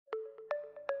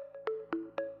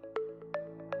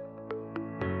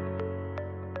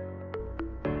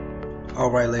All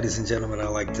right, ladies and gentlemen, I'd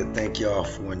like to thank y'all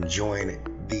for enjoying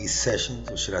these sessions,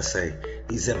 or should I say,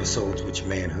 these episodes with your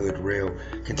manhood real.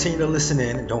 Continue to listen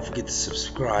in and don't forget to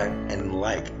subscribe and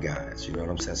like, guys. You know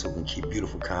what I'm saying? So we can keep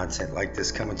beautiful content like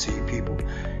this coming to you people.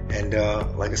 And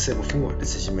like I said before,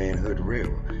 this is your manhood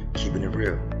real, keeping it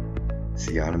real.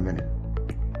 See y'all in a minute.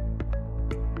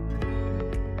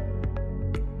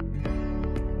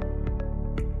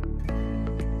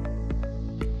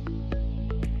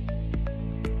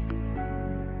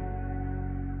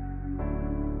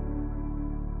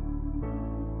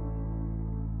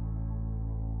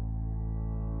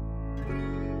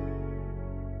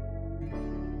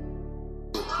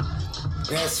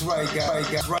 That's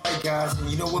right, guys. And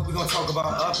you know what we're gonna talk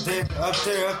about up there? That's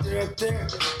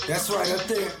right, up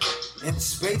there. In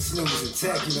space news and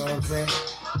tech, you know what I'm saying?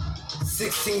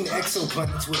 16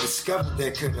 exoplanets were discovered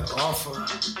that could offer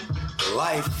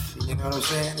life, you know what I'm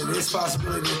saying? There is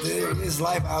possibility that there is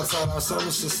life outside our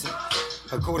solar system,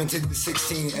 according to the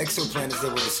 16 exoplanets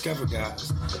that were discovered,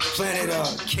 guys. Planet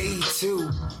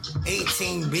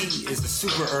K2-18b is a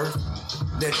super Earth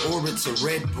that orbits a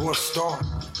red dwarf star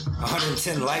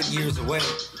 110 light years away.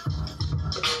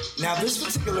 Now, this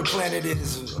particular planet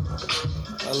is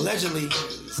allegedly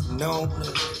known,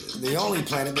 the only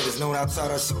planet that is known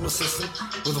outside our solar system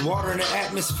with water in the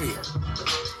atmosphere.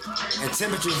 And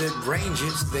temperatures that range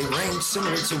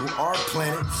similar to our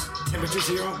planet's temperatures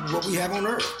here, what we have on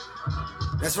Earth.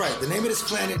 That's right, the name of this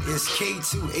planet is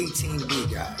K2-18b,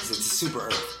 guys. It's a super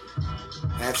Earth.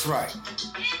 That's right.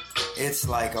 It's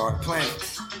like our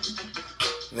planet.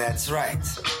 That's right.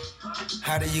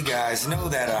 How do you guys know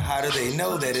that, or how do they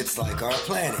know that it's like our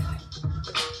planet?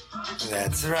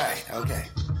 That's right, okay.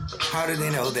 How do they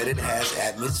know that it has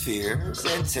atmospheres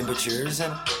and temperatures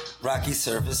and rocky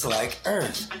surface like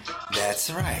Earth? That's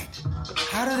right.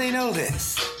 How do they know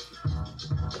this?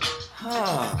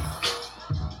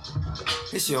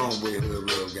 It's your homeboy Hood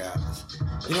Real, guys.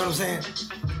 You know what I'm saying?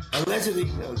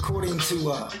 Allegedly, according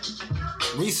to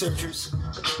researchers,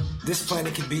 this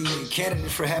planet could be a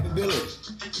candidate for habitability.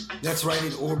 That's right,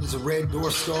 it orbits a red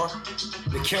dwarf star.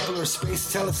 The Kepler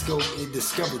Space Telescope, it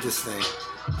discovered this thing.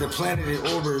 The planet, it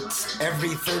orbits every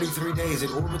 33 days. It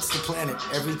orbits the planet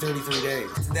every 33 days.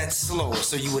 That's slower,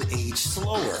 so you would age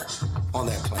slower on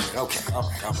that planet. Okay, all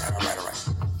right.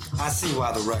 I see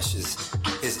why the rush is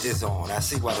on. I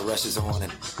see why the rush is on,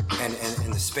 and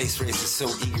the space race is so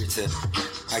eager to,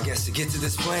 I guess, to get to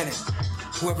this planet.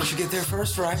 Whoever should get there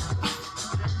first, right?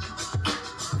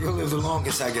 You'll live the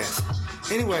longest, I guess.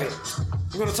 Anyway,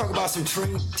 we're gonna talk about some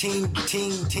teen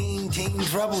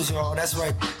troubles, y'all. That's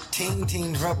right, teen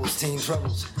troubles.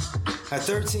 A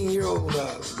 13-year-old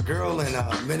girl in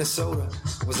Minnesota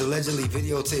was allegedly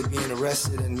videotaped being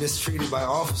arrested and mistreated by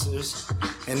officers,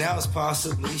 and now it's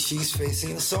possibly she's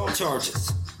facing assault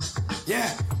charges.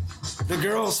 Yeah, the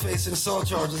girl's facing assault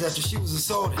charges after she was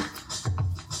assaulted.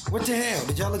 What the hell?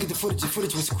 Did y'all look at the footage? The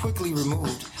footage was quickly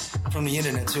removed from the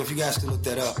internet, so if you guys could look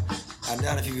that up, I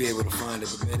doubt if you'd be able to find it,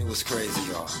 but man, it was crazy,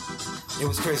 y'all. It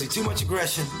was crazy. Too much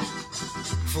aggression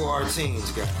for our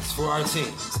teens, guys. For our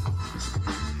teens.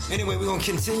 Anyway, we're going to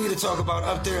continue to talk about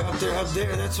up there.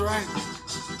 That's right.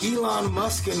 Elon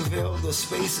Musk unveiled the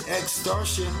SpaceX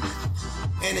Starship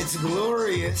and its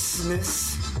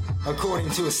gloriousness, according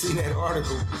to a CNET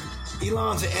article.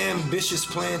 Elon's ambitious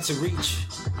plan to reach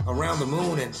around the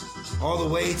moon and all the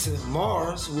way to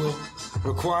Mars will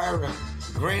require a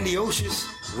grandiose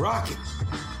rocket.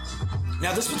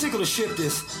 Now, this particular ship,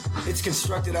 it's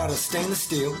constructed out of stainless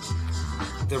steel.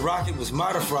 The rocket was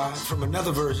modified from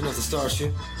another version of the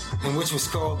Starship, in which was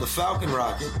called the Falcon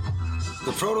rocket.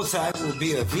 The prototype will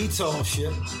be a VTOL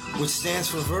ship, which stands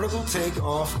for Vertical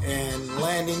Takeoff and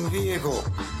Landing Vehicle.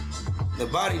 The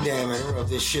body diameter of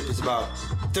this ship is about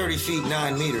 30 feet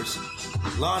 9 meters.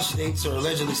 Launch dates are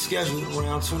allegedly scheduled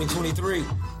around 2023.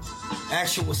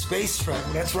 Actual space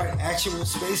travel, that's right, actual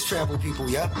space travel, people,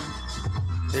 yep.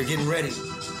 They're getting ready.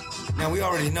 Now, we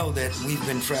already know that we've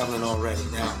been traveling already.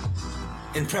 Now,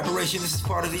 in preparation, this is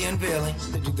part of the unveiling,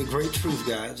 the great truth,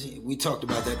 guys. We talked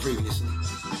about that previously.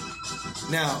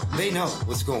 Now, they know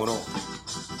what's going on.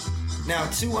 Now,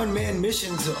 2 unmanned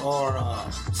missions are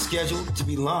scheduled to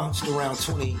be launched around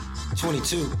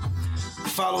 2022,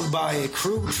 followed by a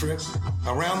crew trip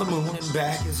around the moon and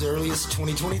back as early as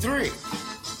 2023.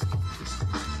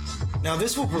 Now,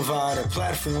 this will provide a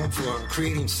platform for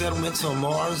creating settlements on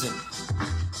Mars, and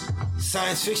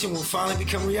science fiction will finally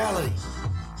become reality.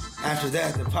 After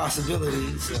that, the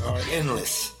possibilities are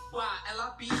endless.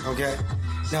 Okay?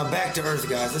 Now, back to Earth,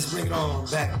 guys. Let's bring it on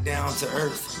back down to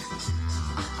Earth.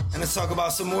 And let's talk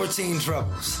about some more teen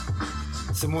troubles.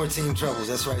 Some more teen troubles.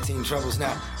 That's right, teen troubles.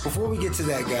 Now, before we get to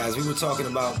that, guys, we were talking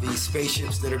about these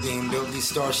spaceships that are being built, these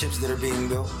starships that are being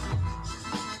built.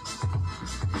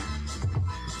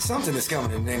 Something is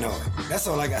coming and they know it. That's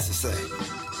all I got to say.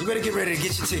 You better get ready to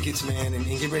get your tickets, man, and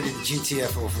get ready to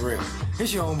GTFO for real.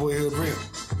 Here's your homeboy Hood Real.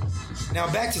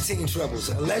 Now, back to teen troubles.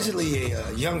 Allegedly,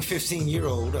 a young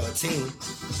 15-year-old teen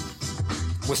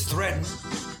was threatened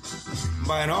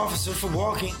by an officer for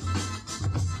walking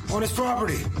on his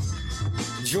property.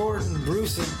 Jordan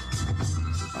Brewson,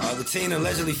 the teen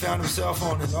allegedly found himself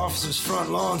on an officer's front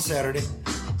lawn Saturday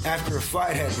after a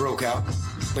fight had broke out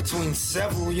between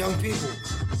several young people.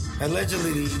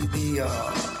 Allegedly, the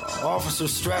officer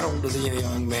straddled the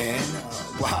young man,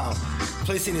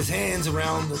 placing his hands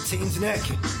around the teen's neck.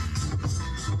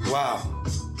 Wow.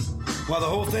 While the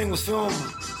whole thing was filmed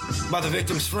by the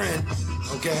victim's friend,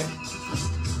 okay?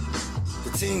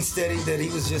 The teen stated that he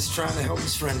was just trying to help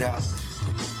his friend out.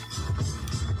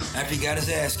 After he got his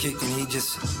ass kicked and he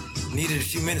just needed a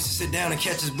few minutes to sit down and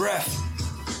catch his breath,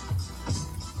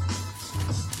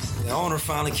 the owner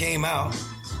finally came out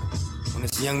when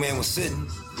this young man was sitting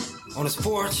on his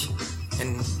porch,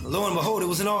 and lo and behold, it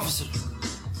was an officer.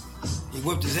 He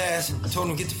whipped his ass and told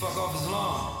him to get the fuck off his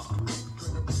lawn.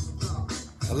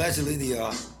 Allegedly, the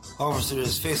officer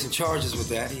is facing charges with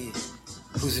that,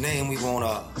 whose name we won't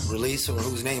release, or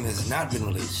whose name has not been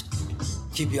released.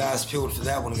 Keep your eyes peeled for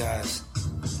that one, guys.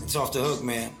 It's off the hook,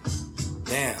 man.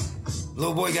 Damn.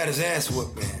 Little boy got his ass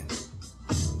whooped, man.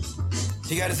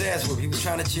 He got his ass whooped. He was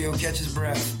trying to chill, catch his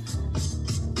breath.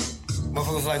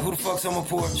 Motherfucker was like, who the fuck's on my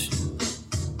porch?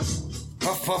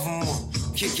 Huff, puff,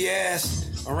 kick your ass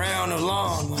around the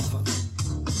lawn,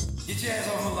 motherfucker. Get your ass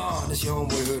off my lawn. That's your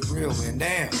homeboy Hood Real, man.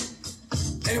 Damn.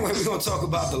 Anyway, we're going to talk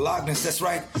about the Lockness. That's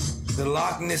right. The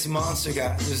Lockness monster,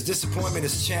 guys. There's disappointment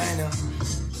as China's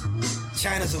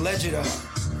alleged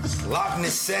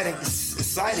Lockness sighting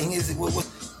is...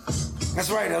 That's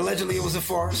right. Allegedly, it was a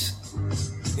farce.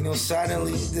 You know,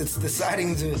 suddenly the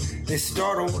sightings, they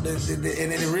startled, and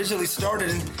it originally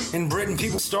started in Britain.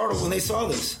 People startled when they saw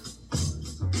this.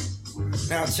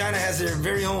 Now, China has their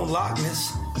very own Loch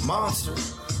Ness monster.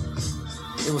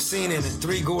 It was seen in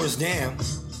Three Gorges Dam.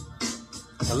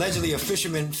 Allegedly, a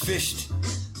fisherman fished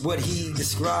what he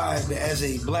described as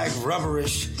a black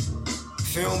rubberish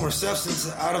film or substance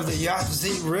out of the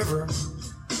Yangtze River,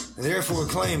 therefore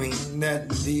claiming that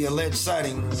the alleged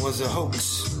sighting was a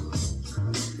hoax.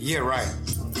 Yeah, right.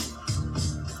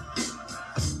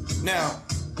 Now,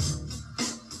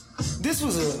 this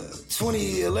was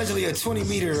allegedly a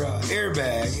 20-meter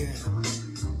airbag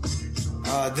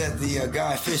that the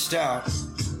guy fished out,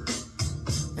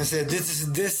 and said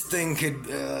this thing could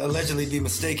allegedly be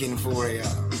mistaken for a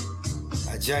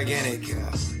gigantic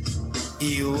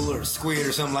eel or squid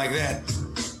or something like that.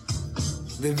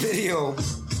 The video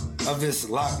of this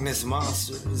Loch Ness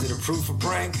monster, is it a proof of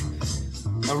prank?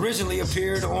 Originally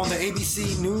appeared on the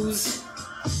ABC News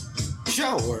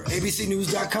show, or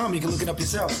abcnews.com. You can look it up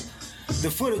yourself.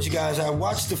 The footage, guys, I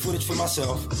watched the footage for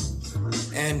myself,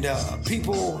 and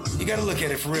people, you got to look at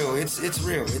it for real. It's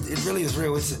real. It really is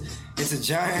real. It's a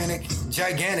gigantic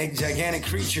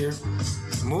creature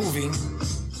moving,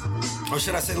 or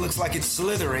should I say, it looks like it's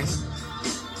slithering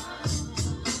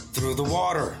through the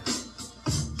water.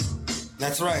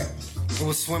 That's right. It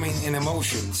was swimming in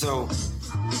emotion. So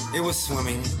it was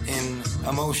swimming in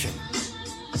emotion.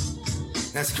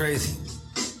 That's crazy.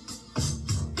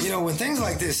 You know, when things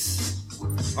like this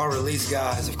are released,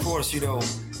 guys, of course, you know,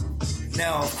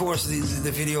 now, of course,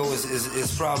 the video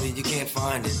is probably, you can't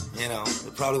find it, you know,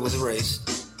 it probably was erased.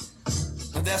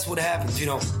 But that's what happens, you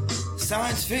know,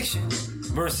 science fiction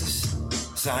versus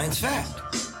science fact.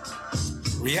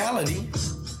 Reality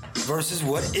versus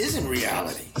what isn't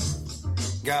reality.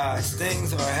 Guys,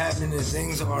 things are happening and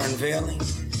things are unveiling.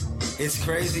 It's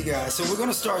crazy, guys. So we're going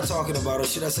to start talking about, or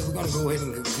should I say, we're going to go ahead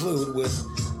and conclude with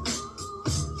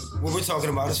what we're talking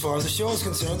about as far as the show is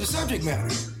concerned, the subject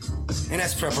matter. And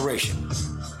that's preparation.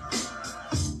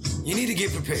 You need to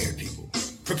get prepared, people.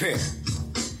 Prepare.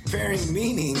 Preparing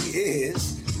meaning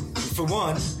is, for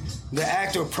one, the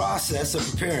act or process of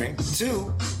preparing.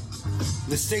 Two,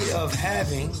 the state of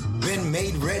having been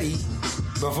made ready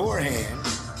beforehand.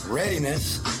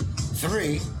 Readiness.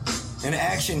 Three, an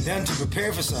action done to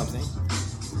prepare for something,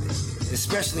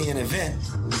 especially an event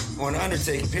or an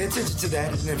undertaking. Pay attention to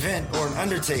that. An event or an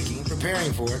undertaking,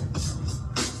 preparing for it.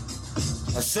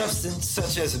 A substance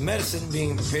such as medicine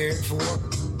being prepared for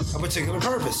a particular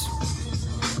purpose.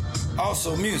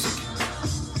 Also, music.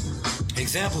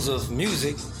 Examples of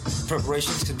music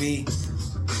preparations could be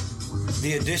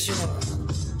the addition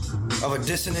of a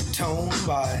dissonant tone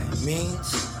by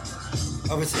means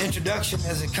of its introduction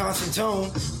as a constant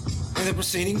tone in the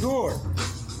preceding chord.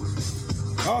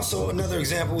 Also, another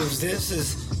example of this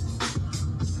is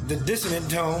the dissonant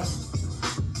tone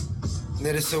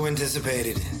that is so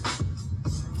anticipated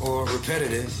or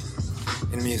repetitive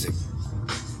in music.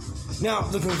 Now,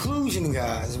 the conclusion,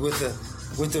 guys, with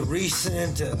the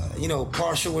recent,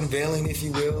 partial unveiling, if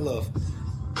you will, of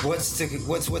what's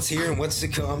here and what's to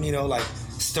come, like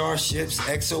starships,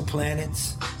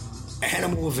 exoplanets,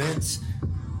 animal events,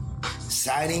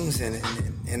 sightings and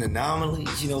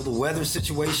anomalies, the weather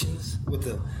situations with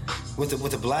the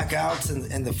blackouts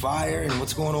and the fire and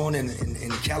what's going on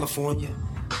in California,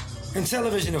 and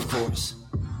television, of course.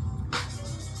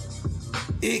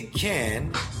 It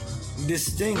can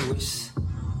distinguish,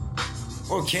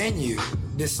 or can you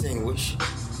distinguish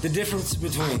the difference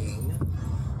between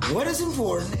what is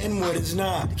important and what is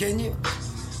not? Can you?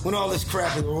 When all this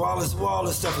crap or all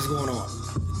this stuff is going on.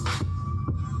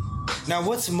 Now,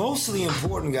 what's mostly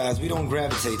important, guys, we don't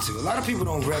gravitate to. A lot of people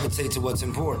don't gravitate to what's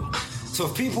important. So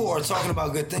if people are talking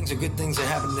about good things or good things that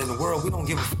happen in the world, we don't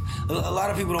give a lot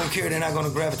of people don't care. They're not going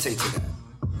to gravitate to that.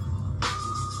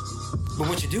 But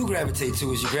what you do gravitate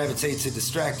to is you gravitate to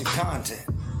distractive content,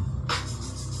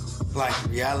 like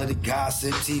reality,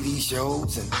 gossip, TV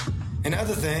shows, and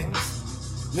other things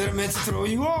that are meant to throw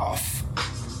you off.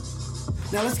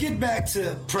 Now let's get back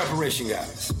to preparation,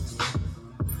 guys.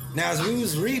 Now, as we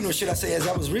was reading, or should I say, as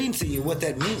I was reading to you what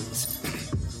that means,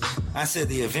 I said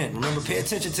the event. Remember, pay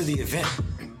attention to the event.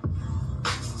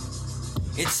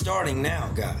 It's starting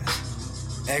now, guys.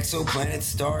 Exoplanets,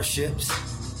 starships,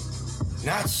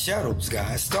 not shuttles,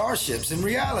 guys. Starships in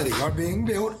reality are being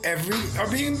built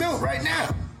right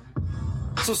now.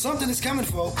 So something is coming,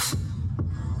 folks.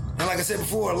 And like I said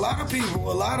before, a lot of people,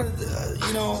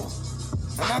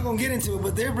 I'm not gonna get into it,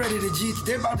 but they're ready to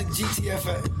they're about to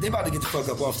GTF. They're about to get the fuck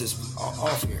up off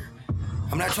here.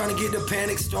 I'm not trying to get the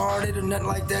panic started or nothing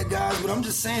like that, guys, but I'm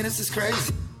just saying this is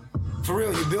crazy. For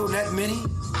real, you're building that many.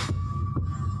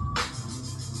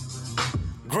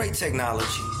 Great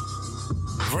technology,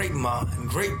 great mind,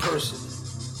 great person.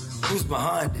 Who's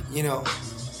behind it?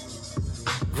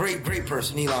 Great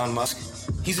person, Elon Musk.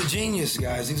 He's a genius,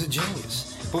 guys. He's a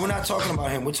genius. But we're not talking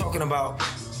about him. We're talking about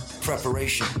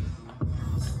preparation.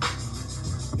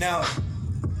 Now,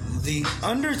 the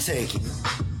undertaking,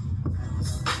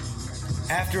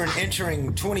 after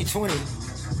entering 2020,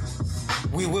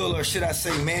 we will, or should I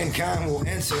say mankind will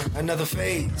enter another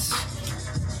phase.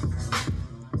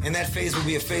 And that phase will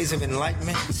be a phase of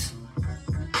enlightenment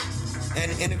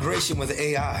and integration with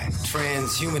AI,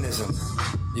 transhumanism.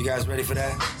 You guys ready for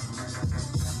that?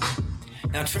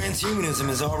 Now, transhumanism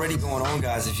is already going on,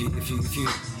 guys, if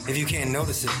you can't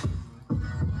notice it.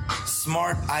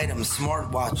 Smart items,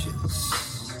 smart watches,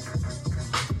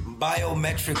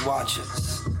 biometric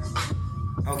watches.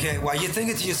 Okay, while you're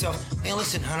thinking to yourself, hey,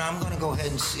 listen, honey, I'm going to go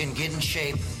ahead and get in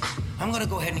shape. I'm going to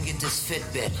go ahead and get this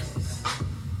Fitbit.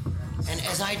 And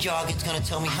as I jog, it's going to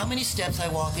tell me how many steps I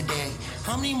walk a day,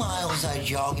 how many miles I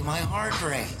jog, and my heart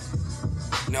rate.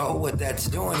 No, what that's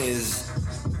doing is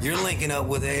you're linking up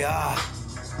with AI.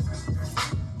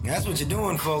 That's what you're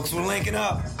doing, folks. We're linking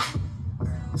up.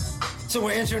 So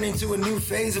we're entering into a new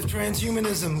phase of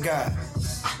transhumanism,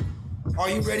 guys. Are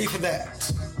you ready for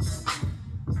that?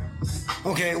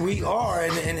 Okay, we are,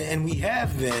 and we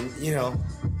have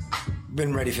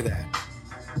been ready for that.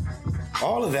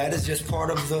 All of that is just part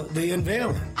of the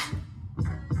unveiling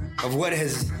of what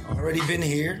has already been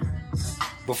here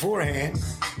beforehand,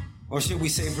 or should we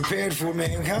say prepared for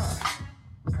mankind.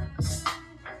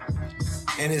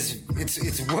 And it's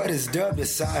what is dubbed as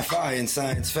sci-fi and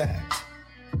science fact.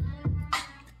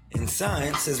 In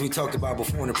science, as we talked about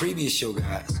before in the previous show,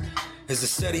 guys, is the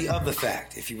study of the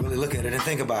fact, if you really look at it and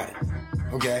think about it,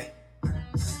 okay?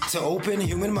 To open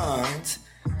human minds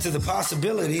to the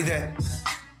possibility that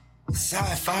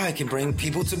sci-fi can bring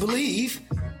people to believe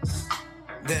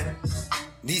that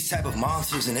these type of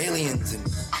monsters and aliens and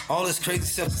all this crazy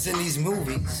stuff that's in these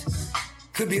movies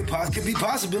could be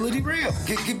possibility real.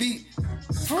 Could be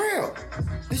for real.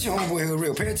 This your homeboy who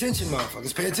real. Pay attention,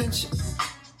 motherfuckers. Pay attention.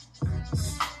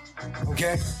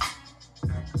 Okay?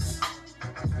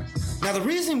 Now, the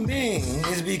reason being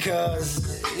is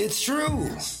because it's true.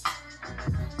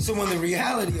 So when the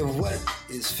reality of what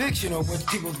is fiction or what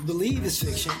people believe is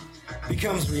fiction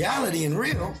becomes reality and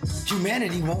real,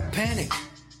 humanity won't panic.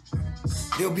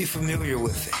 They'll be familiar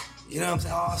with it. You know what I'm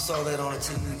saying? Oh, I saw that on the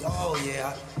TV. Oh,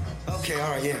 yeah. Okay,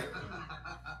 all right, yeah.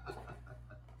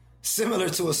 Similar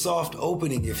to a soft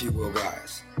opening, if you will,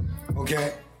 guys.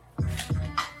 Okay?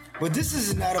 But this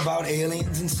is not about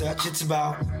aliens and such. It's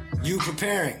about you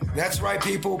preparing. That's right,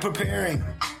 people, preparing.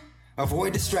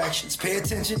 Avoid distractions. Pay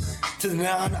attention to the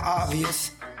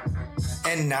non-obvious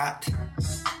and not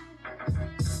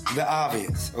the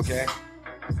obvious, okay?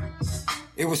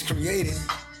 It was created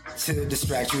to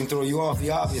distract you and throw you off.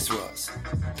 The obvious was.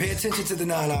 Pay attention to the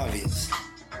non-obvious,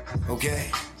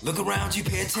 okay? Look around you,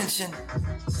 pay attention.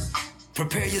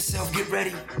 Prepare yourself, get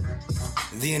ready.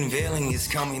 The unveiling is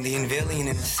coming. The unveiling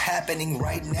is happening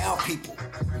right now, people.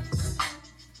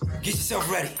 Get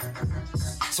yourself ready.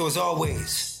 So as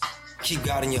always, keep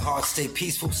God in your heart, stay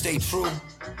peaceful, stay true.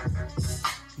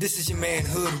 This is your man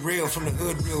Hood Real from the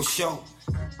Hood Real Show.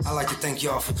 I'd like to thank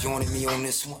y'all for joining me on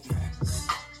this one.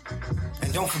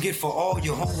 And don't forget, for all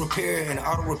your home repair and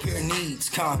auto repair needs,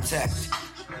 contact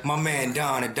my man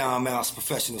Don at Don Mouse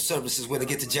Professional Services, where they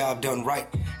get the job done right,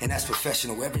 and that's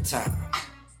professional every time.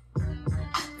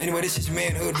 Anyway, this is your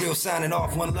man Hood Real signing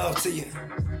off. One love to you.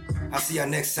 I'll see y'all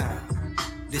next time.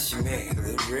 This your man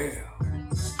Hood Real.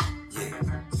 Yeah.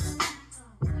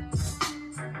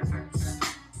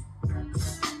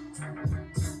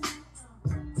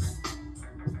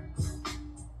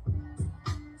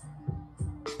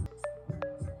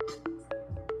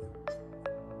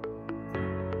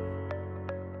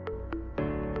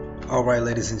 All right,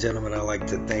 ladies and gentlemen, I'd like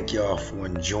to thank y'all for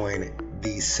enjoying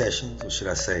these sessions, or should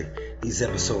I say, these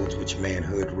episodes with your man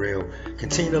Hood Real.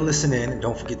 Continue to listen in, and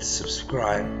don't forget to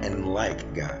subscribe and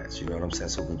like, guys. You know what I'm saying?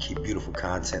 So we can keep beautiful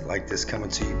content like this coming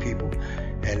to you, people.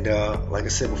 And like I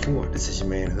said before, this is your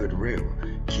man Hood Real,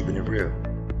 keeping it real.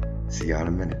 See y'all in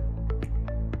a minute.